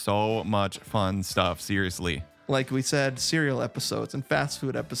 There is so much fun stuff. Seriously. Like we said, cereal episodes and fast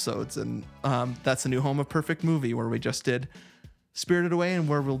food episodes. And that's the new home of Perfect Movie, where we just did Spirited Away and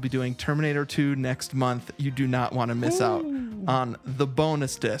where we'll be doing Terminator 2 next month. You do not want to miss out on the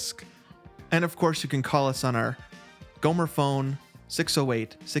bonus disc. And of course, you can call us on our Gomer phone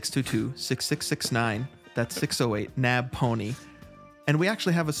 608-622-6669. That's 608-NAB-PONY. And we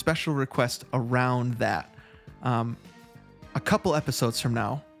actually have a special request around that. A couple episodes from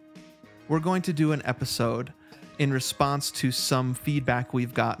now, we're going to do an episode in response to some feedback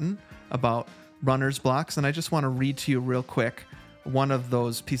we've gotten about runner's blocks. And I just want to read to you real quick one of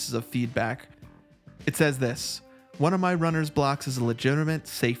those pieces of feedback. It says this: one of my runner's blocks is a legitimate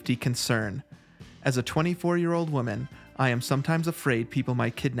safety concern. As a 24-year-old woman, I am sometimes afraid people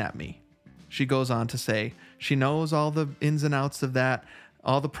might kidnap me. She goes on to say she knows all the ins and outs of that,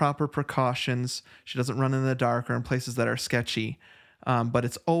 all the proper precautions. She doesn't run in the dark or in places that are sketchy, but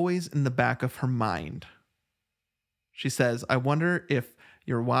it's always in the back of her mind. She says, I wonder if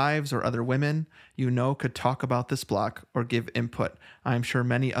your wives or other women you know could talk about this block or give input. I'm sure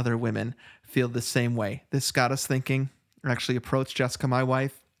many other women feel the same way. This got us thinking. I actually approached Jessica, my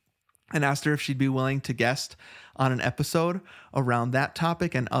wife, and asked her if she'd be willing to guest on an episode around that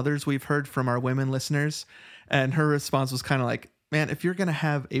topic and others we've heard from our women listeners. And her response was kind of like, man, if you're going to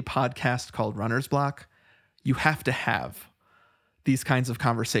have a podcast called Runner's Block, you have to have these kinds of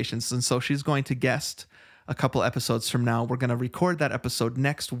conversations. And so she's going to guest a couple episodes from now. We're going to record that episode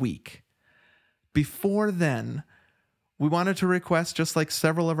next week. Before then, we wanted to request, just like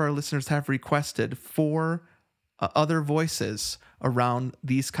several of our listeners have requested, for other voices around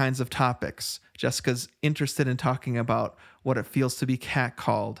these kinds of topics. Jessica's interested in talking about what it feels to be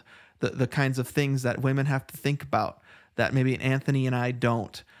catcalled, the kinds of things that women have to think about that maybe Anthony and I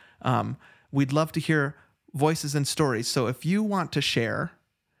don't. We'd love to hear voices and stories. So if you want to share,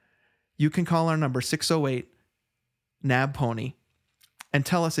 you can call our number 608-NAB-PONY and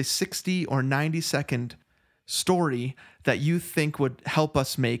tell us a 60 or 90-second story that you think would help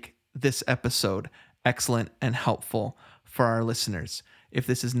us make this episode excellent and helpful for our listeners. If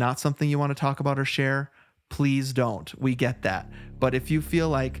this is not something you want to talk about or share, please don't. We get that. But if you feel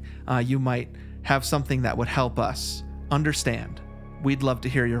like you might have something that would help us understand, we'd love to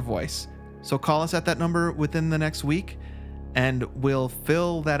hear your voice. So call us at that number within the next week, and we'll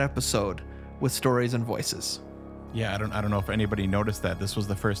fill that episode with stories and voices. Yeah, I don't know if anybody noticed that. This was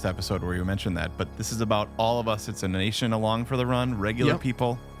the first episode where you mentioned that, but this is about all of us. It's a nation along for the run, regular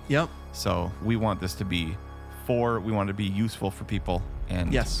people. Yep. So we want this to be we want it to be useful for people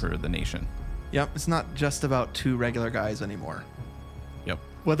and for the nation. Yep. It's not just about two regular guys anymore. Yep.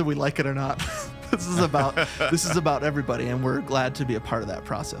 Whether we like it or not, this is about everybody, and we're glad to be a part of that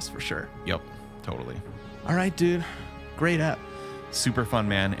process for sure. Yep. Totally. All right, dude. Great app. Super fun,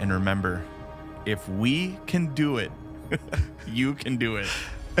 man. And remember, if we can do it, you can do it.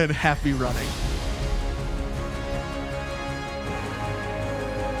 And happy running.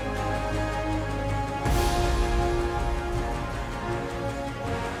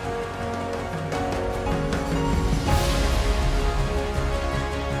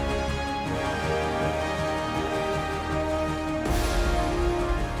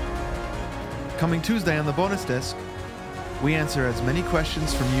 Coming Tuesday on the bonus disc, we answer as many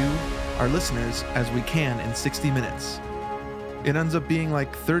questions from you, our listeners, as we can in 60 minutes. It ends up being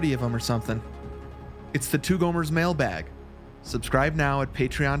like 30 of them or something. It's the Two Gomers mailbag. Subscribe now at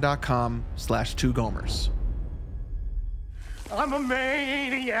patreon.com/twogomers. I'm a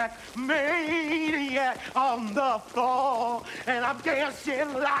maniac on the floor, and I'm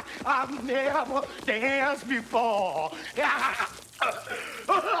dancing like I've never danced before.